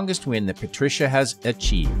strongest wind that Patricia has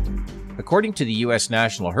achieved. According to the U.S.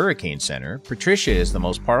 National Hurricane Center, Patricia is the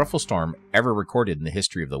most powerful storm ever recorded in the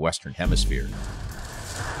history of the Western Hemisphere.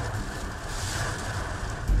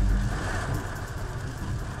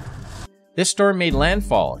 This storm made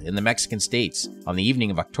landfall in the Mexican states on the evening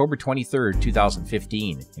of October 23,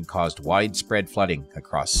 2015, and caused widespread flooding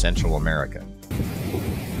across Central America.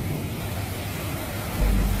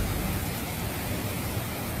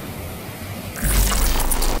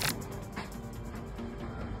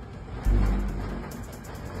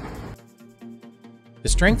 The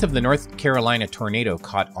strength of the North Carolina tornado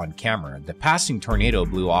caught on camera. The passing tornado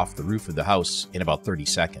blew off the roof of the house in about 30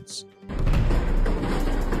 seconds.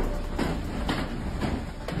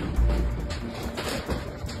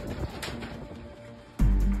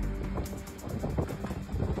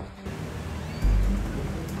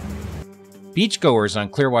 Beachgoers on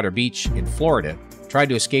Clearwater Beach in Florida tried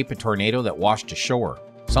to escape a tornado that washed ashore.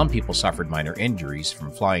 Some people suffered minor injuries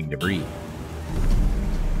from flying debris.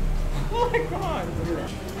 Oh my god!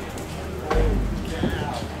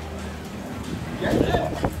 Get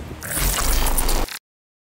that!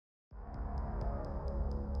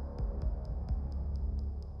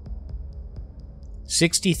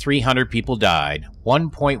 6,300 people died,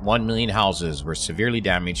 1.1 million houses were severely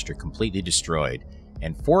damaged or completely destroyed,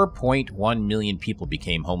 and 4.1 million people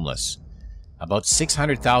became homeless. About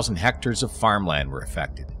 600,000 hectares of farmland were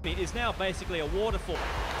affected. It is now basically a waterfall.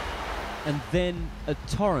 And then a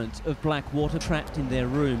torrent of black water trapped in their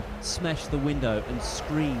room smashed the window and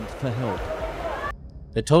screamed for help.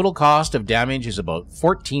 The total cost of damage is about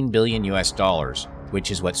 $14 billion US,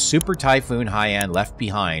 which is what Super Typhoon Haiyan left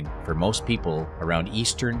behind for most people around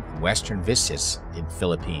eastern and western Visayas in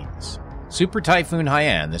Philippines. Super Typhoon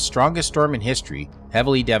Haiyan, the strongest storm in history,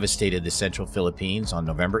 heavily devastated the central Philippines on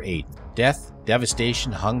November 8. Death,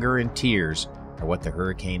 devastation, hunger, and tears are what the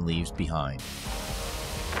hurricane leaves behind.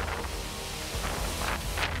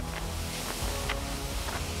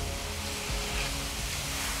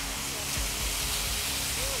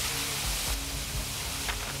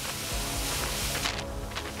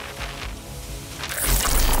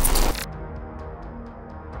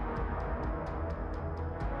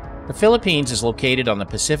 The Philippines is located on the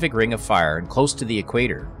Pacific Ring of Fire and close to the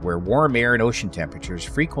equator, where warm air and ocean temperatures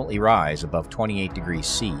frequently rise above 28 degrees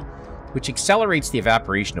C, which accelerates the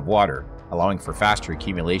evaporation of water, allowing for faster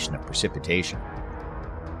accumulation of precipitation.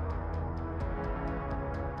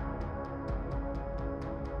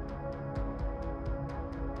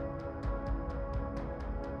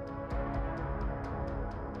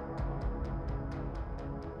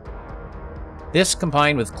 This,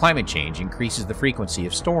 combined with climate change, increases the frequency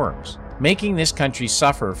of storms, making this country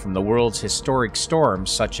suffer from the world's historic storms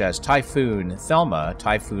such as Typhoon Thelma,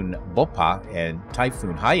 Typhoon Bopa, and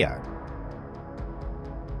Typhoon Haiyan.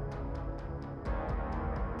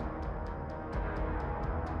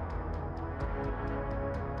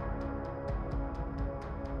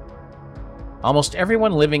 Almost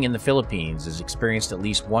everyone living in the Philippines has experienced at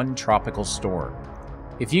least one tropical storm.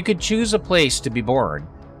 If you could choose a place to be born,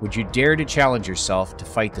 would you dare to challenge yourself to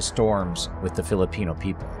fight the storms with the Filipino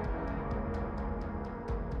people?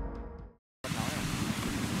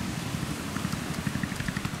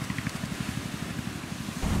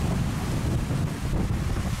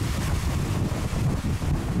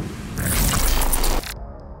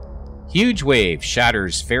 Huge wave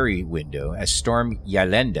shatters ferry window as storm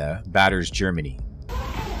Yolanda batters Germany.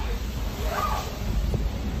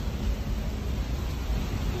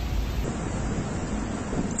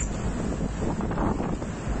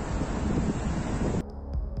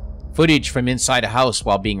 Footage from inside a house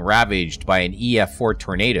while being ravaged by an EF4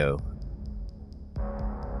 tornado.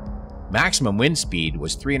 Maximum wind speed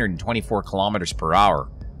was 324 kilometers per hour,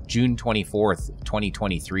 June 24th,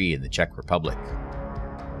 2023 in the Czech Republic.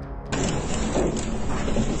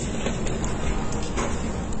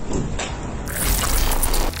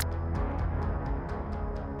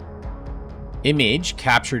 Image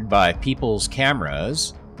captured by people's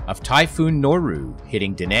cameras of Typhoon Noru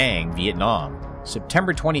hitting Da Nang, Vietnam,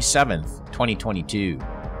 September 27th, 2022.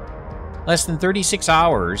 Less than 36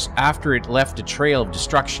 hours after it left a trail of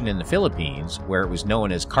destruction in the Philippines, where it was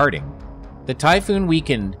known as karting, the typhoon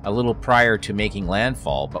weakened a little prior to making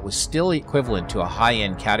landfall, but was still equivalent to a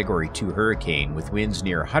high-end Category 2 hurricane with winds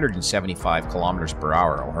near 175 kilometers per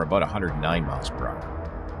hour, or about 109 miles per hour.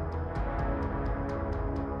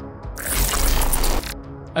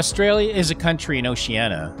 Australia is a country in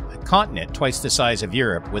Oceania, a continent twice the size of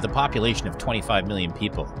Europe with a population of 25 million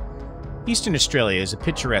people. Eastern Australia is a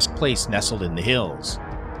picturesque place nestled in the hills.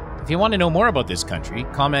 If you want to know more about this country,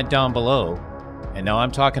 comment down below. And now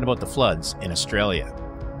I'm talking about the floods in Australia.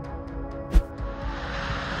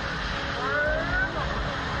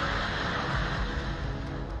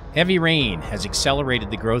 Heavy rain has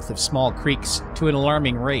accelerated the growth of small creeks to an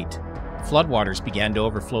alarming rate. Floodwaters began to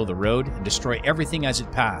overflow the road and destroy everything as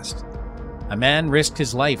it passed. A man risked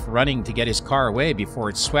his life running to get his car away before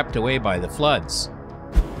it's swept away by the floods.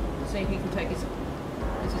 See if he can take his.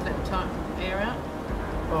 This is that tight air out.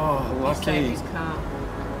 Oh, He's lucky. saved his car.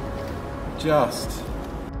 Just.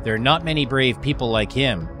 There are not many brave people like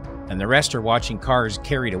him, and the rest are watching cars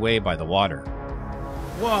carried away by the water.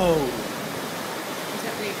 Whoa! Is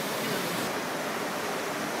that the?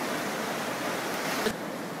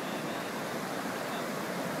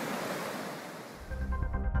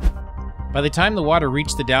 By the time the water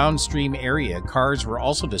reached the downstream area, cars were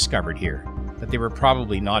also discovered here, but they were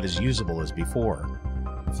probably not as usable as before.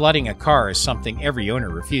 Flooding a car is something every owner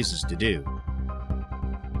refuses to do.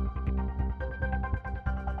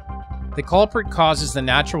 The culprit causes the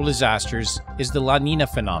natural disasters is the La Nina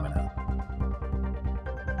phenomena.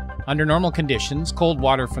 Under normal conditions, cold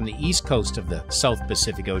water from the east coast of the South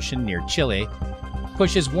Pacific Ocean near Chile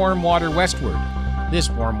pushes warm water westward. This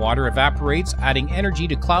warm water evaporates, adding energy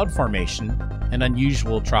to cloud formation and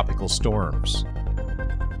unusual tropical storms.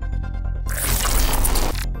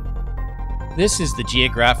 This is the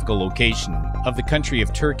geographical location of the country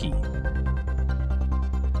of Turkey.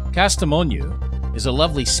 Kastamonu is a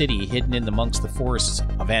lovely city hidden in amongst the forests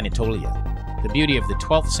of Anatolia. The beauty of the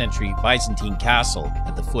 12th century Byzantine castle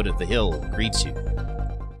at the foot of the hill greets you.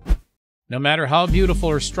 No matter how beautiful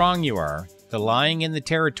or strong you are, lying in the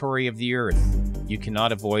territory of the earth, you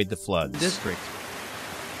cannot avoid the floods. District.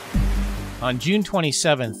 On June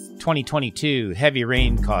 27, 2022, heavy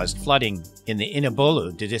rain caused flooding in the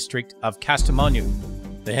Inabolo district of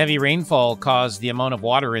Kastamonu. The heavy rainfall caused the amount of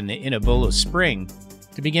water in the Inabolo spring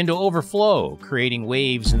to begin to overflow, creating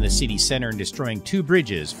waves in the city center and destroying 2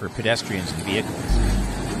 bridges for pedestrians and vehicles.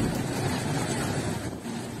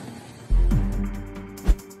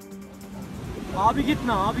 Abi gitme,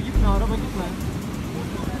 araba gitme.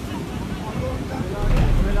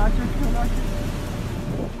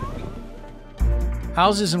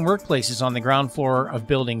 Houses and workplaces on the ground floor of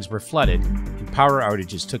buildings were flooded, and power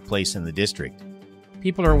outages took place in the district.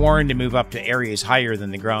 People are warned to move up to areas higher than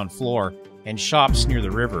the ground floor, and shops near the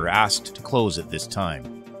river asked to close at this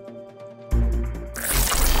time.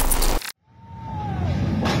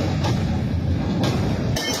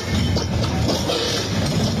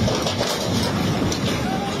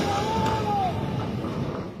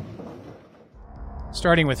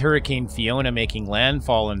 Starting with Hurricane Fiona making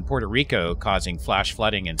landfall in Puerto Rico, causing flash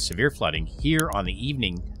flooding and severe flooding here on the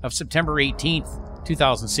evening of September 18th,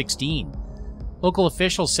 2016. Local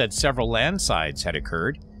officials said several landslides had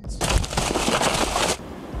occurred. See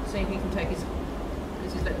if he can take his.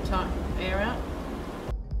 This is that tight air out.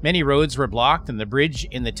 Many roads were blocked, and the bridge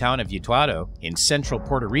in the town of Utuado in central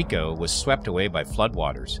Puerto Rico was swept away by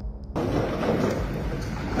floodwaters.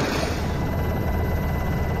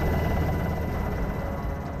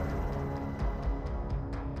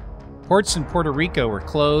 Ports in Puerto Rico were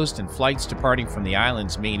closed, and flights departing from the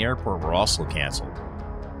island's main airport were also canceled.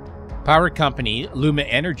 Power company Luma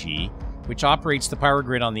Energy, which operates the power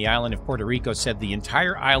grid on the island of Puerto Rico, said the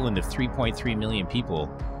entire island of 3.3 million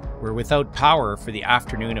people were without power for the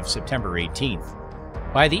afternoon of September 18th.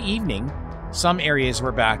 By the evening, Some areas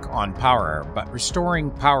were back on power, but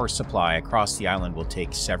restoring power supply across the island will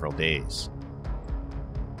take several days.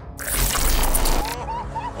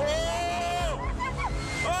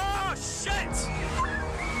 Oh, shit!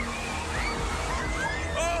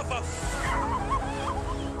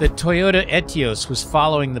 The Toyota Etios was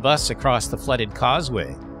following the bus across the flooded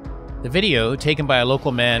causeway. The video, taken by a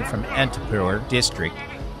local man from Antipur district,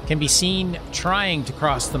 can be seen trying to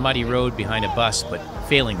cross the muddy road behind a bus but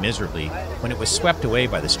failing miserably when it was swept away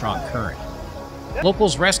by the strong current.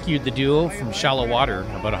 Locals rescued the duo from shallow water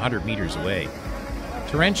about 100 meters away.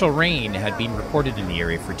 Torrential rain had been reported in the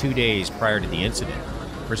area for 2 days prior to the incident,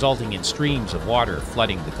 resulting in streams of water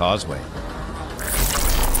flooding the causeway.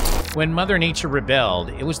 When Mother Nature rebelled,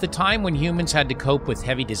 it was the time when humans had to cope with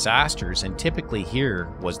heavy disasters, and typically here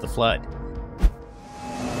was the flood.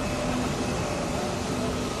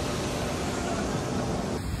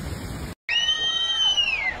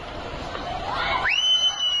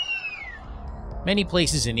 Many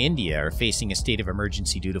places in India are facing a state of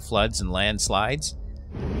emergency due to floods and landslides.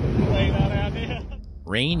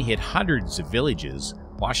 Rain hit hundreds of villages,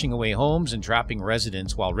 washing away homes and trapping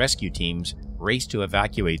residents while rescue teams raced to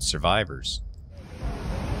evacuate survivors.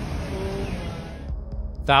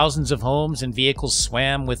 Thousands of homes and vehicles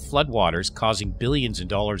swam with floodwaters, causing billions of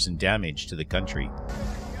dollars in damage to the country.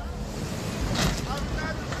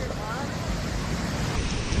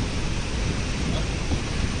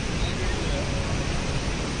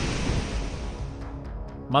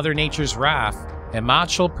 Mother Nature's wrath,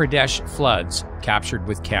 Himachal Pradesh floods captured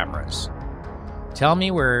with cameras. Tell me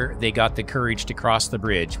where they got the courage to cross the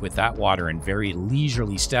bridge with that water in very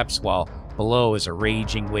leisurely steps while below is a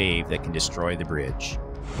raging wave that can destroy the bridge.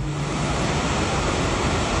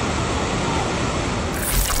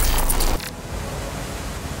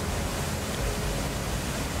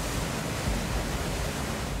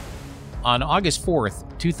 On August 4th,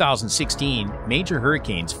 2016, major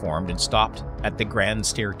hurricanes formed and stopped at the Grand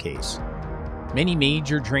Staircase. Many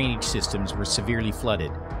major drainage systems were severely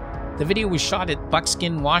flooded. The video was shot at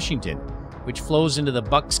Buckskin, Washington, which flows into the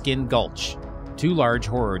Buckskin Gulch. Two large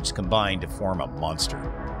hordes combined to form a monster.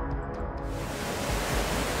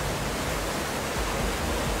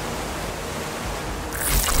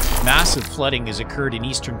 Massive flooding has occurred in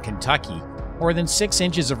eastern Kentucky. More than 6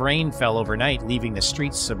 inches of rain fell overnight, leaving the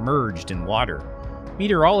streets submerged in water.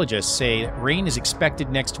 Meteorologists say rain is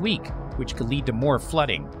expected next week, which could lead to more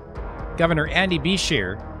flooding. Governor Andy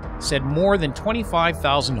Beshear said more than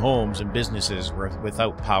 25,000 homes and businesses were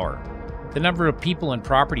without power. The number of people and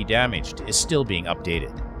property damaged is still being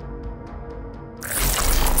updated.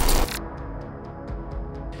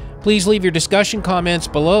 Please leave your discussion comments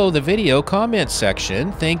below the video comments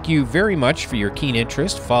section. Thank you very much for your keen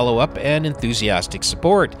interest, follow-up, and enthusiastic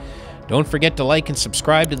support. Don't forget to like and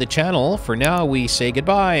subscribe to the channel. For now, we say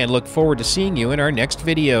goodbye and look forward to seeing you in our next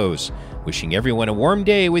videos. Wishing everyone a warm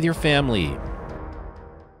day with your family.